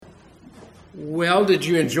Well, did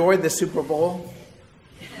you enjoy the Super Bowl?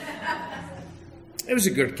 It was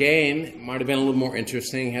a good game. It might have been a little more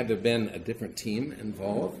interesting had there been a different team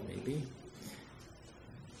involved, maybe.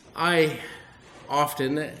 I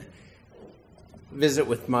often visit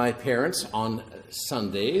with my parents on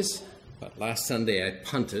Sundays, but last Sunday I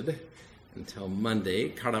punted until Monday,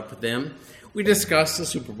 caught up with them. We discussed the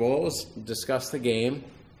Super Bowl, discussed the game.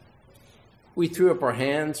 We threw up our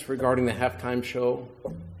hands regarding the halftime show.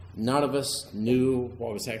 None of us knew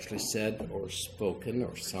what was actually said or spoken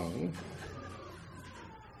or sung.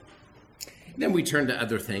 Then we turned to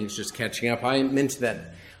other things, just catching up. I mentioned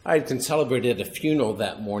that I had celebrated a funeral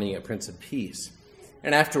that morning at Prince of Peace.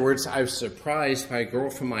 And afterwards, I was surprised by a girl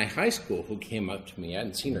from my high school who came up to me. I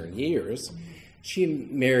hadn't seen her in years. She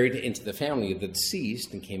married into the family of the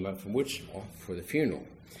deceased and came up from Wichita for the funeral.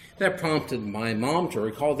 That prompted my mom to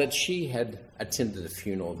recall that she had attended a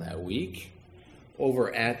funeral that week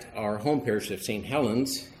over at our home parish of St.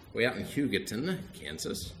 Helens, way out in Hugoton,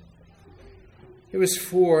 Kansas. It was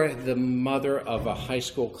for the mother of a high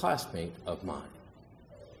school classmate of mine.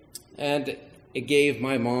 And it gave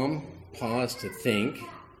my mom pause to think.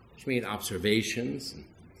 She made observations.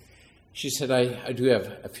 She said, I do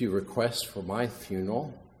have a few requests for my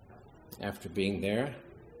funeral after being there.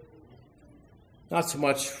 Not so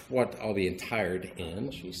much what I'll be attired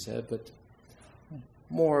in, she said, but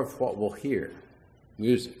more of what we'll hear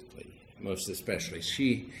musically, most especially.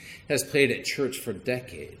 She has played at church for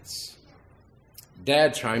decades.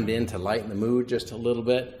 Dad chimed in to lighten the mood just a little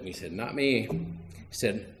bit. He said, not me. He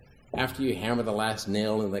said, after you hammer the last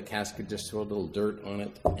nail in the casket, just throw a little dirt on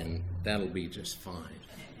it, and that'll be just fine.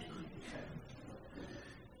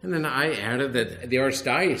 And then I added that the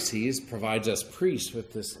Archdiocese provides us priests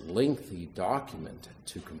with this lengthy document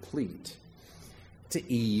to complete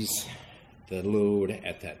to ease the load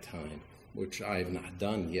at that time, which I have not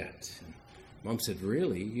done yet. And Mom said,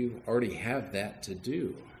 really? You already have that to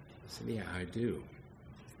do? I said, yeah, I do.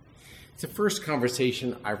 It's the first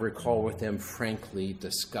conversation I recall with them frankly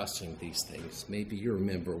discussing these things. Maybe you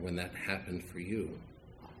remember when that happened for you.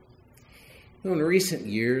 In recent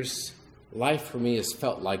years, life for me has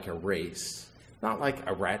felt like a race. Not like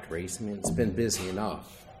a rat race. I mean, it's been busy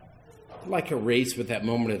enough. Like a race with that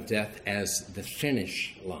moment of death as the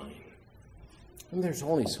finish line. And there's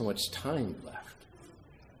only so much time left.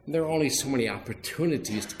 And there are only so many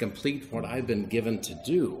opportunities to complete what I've been given to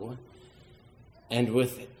do. And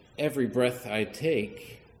with every breath I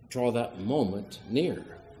take, draw that moment near.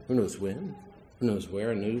 Who knows when? Who knows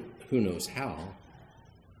where? And who knows how?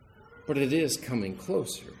 But it is coming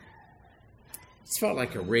closer. It's felt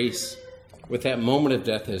like a race with that moment of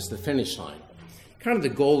death as the finish line, kind of the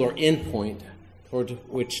goal or end point toward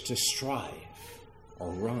which to strive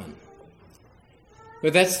or run.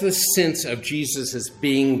 But that's the sense of Jesus as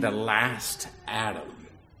being the last Adam.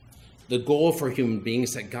 The goal for human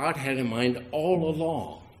beings that God had in mind all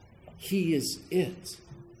along. He is it.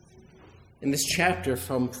 In this chapter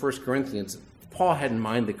from 1 Corinthians, Paul had in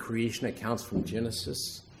mind the creation accounts from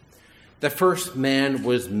Genesis. The first man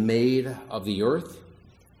was made of the earth,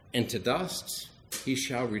 and to dust he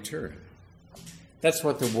shall return. That's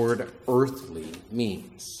what the word earthly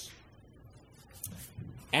means.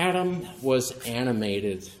 Adam was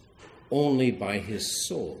animated only by his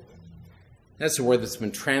soul. That's a word that's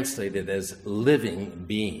been translated as living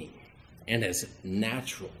being and as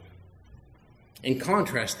natural. In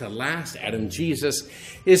contrast, the last Adam, Jesus,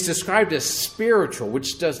 is described as spiritual,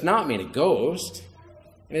 which does not mean a ghost.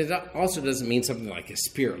 And it also doesn't mean something like a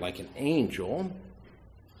spirit, like an angel,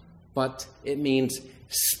 but it means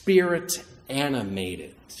spirit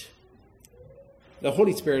animated. The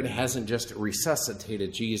Holy Spirit hasn't just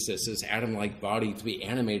resuscitated Jesus' Adam-like body to be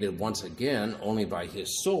animated once again only by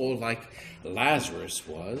his soul, like Lazarus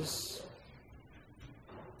was.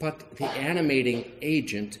 But the animating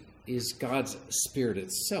agent is God's Spirit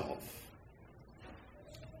itself.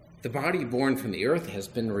 The body born from the earth has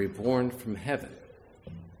been reborn from heaven.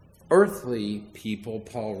 Earthly people,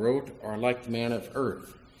 Paul wrote, are like the man of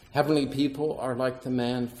earth. Heavenly people are like the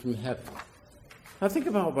man from heaven. Now think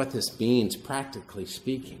about what this means, practically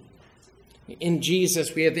speaking. In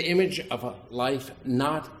Jesus, we have the image of a life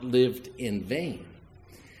not lived in vain.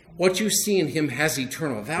 What you see in him has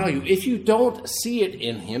eternal value. If you don't see it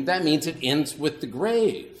in him, that means it ends with the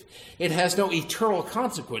grave. It has no eternal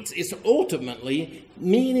consequence. It's ultimately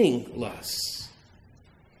meaningless.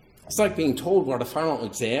 It's like being told what a final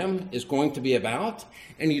exam is going to be about,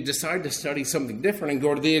 and you decide to study something different and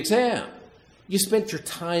go to the exam. You spent your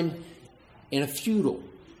time in a futile,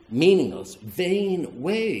 meaningless, vain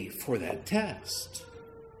way for that test.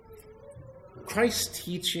 Christ's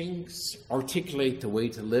teachings articulate the way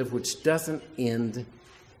to live, which doesn't end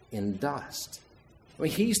in dust. I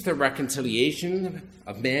mean, he's the reconciliation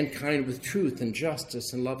of mankind with truth and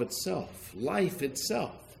justice and love itself, life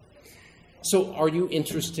itself. So are you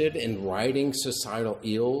interested in righting societal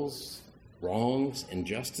ills, wrongs,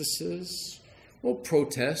 injustices? Well,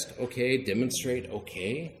 protest, okay, demonstrate,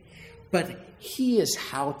 okay. But he is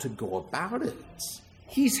how to go about it.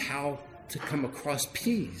 He's how to come across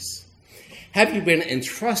peace. Have you been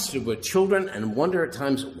entrusted with children and wonder at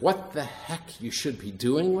times what the heck you should be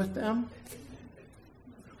doing with them?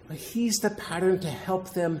 Well, he's the pattern to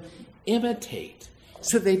help them imitate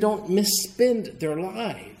so they don't misspend their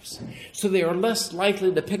lives, so they are less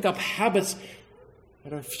likely to pick up habits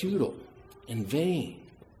that are futile and vain,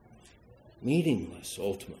 meaningless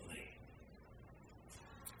ultimately.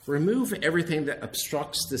 Remove everything that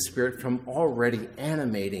obstructs the Spirit from already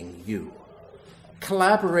animating you.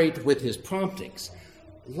 Collaborate with his promptings.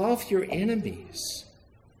 Love your enemies.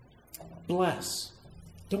 Bless.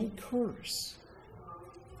 Don't curse.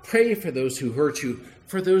 Pray for those who hurt you,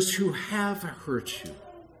 for those who have hurt you.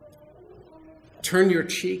 Turn your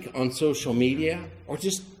cheek on social media or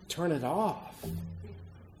just turn it off.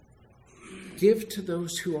 Give to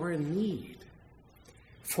those who are in need.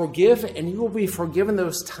 Forgive, and you will be forgiven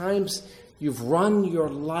those times you've run your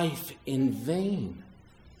life in vain.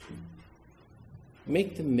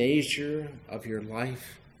 Make the measure of your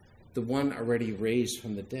life the one already raised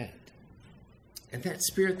from the dead. And that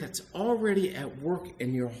Spirit that's already at work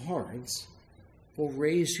in your hearts will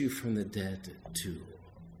raise you from the dead too.